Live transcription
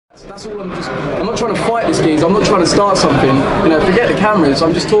That's all I'm not trying to fight this geez, I'm not trying to start something. You know, forget the cameras,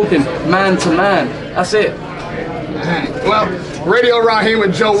 I'm just talking man to man. That's it. Well, Radio Raheem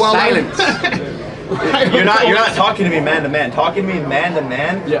with Joe Weller. Silence. You're not talking to me man to man. Talking to me man to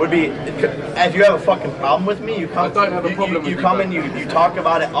man would be if you have a fucking problem with me, you come. I don't have a problem you come and you talk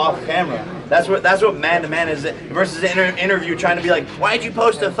about it off camera. That's what man to man is versus an interview trying to be like, why'd you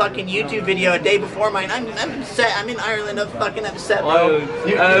post a fucking YouTube video a day before mine? I'm upset. I'm in Ireland. I'm fucking upset, bro.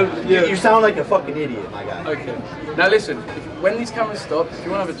 You sound like a fucking idiot, my guy. Okay. Now listen, when these cameras stop, if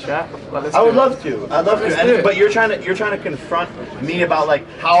you want to have a chat, like, let's I would love to. I'd love Let's to. do it. But you're trying to confront me about like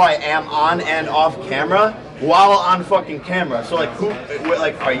how I am on and off camera while on fucking camera. So like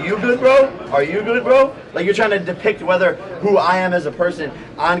are you good, bro? Are you good, bro? Like you're trying to depict who I am as a person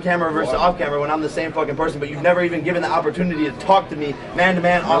on camera versus off camera when I'm the same fucking person, but you've never even given the opportunity to talk to me man to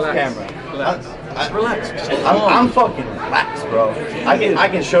man off camera. Relax. Relax. I'm fucking relaxed, bro. I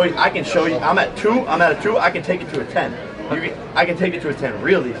can show you. I'm at 2. I'm at a 2. I can take it to a 10. I can take it to a 10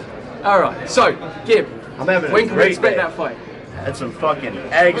 really. All right. So, Gib, I'm having when a can we great expect day. that fight? Had some fucking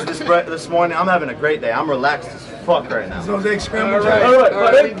eggs this morning. I'm having a great day. I'm relaxed as fuck right now. Those egg scrambled. All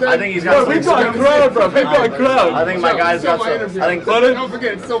right. I think he's got some. We've got a crowd, bro. We've got a crowd. I think my guy's got some. I think. Don't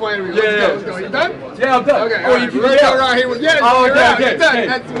forget, it's still my interview. Let's go. You done? Yeah, I'm done. Okay. Oh, you can Radio Raheem with Oh, you're okay, out. okay. You're done. Hey.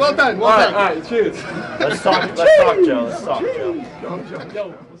 That's well done. Well All done. right. Cheers. Let's talk, Joe. Let's talk, Joe. Yo,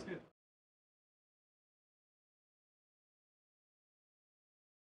 what's good?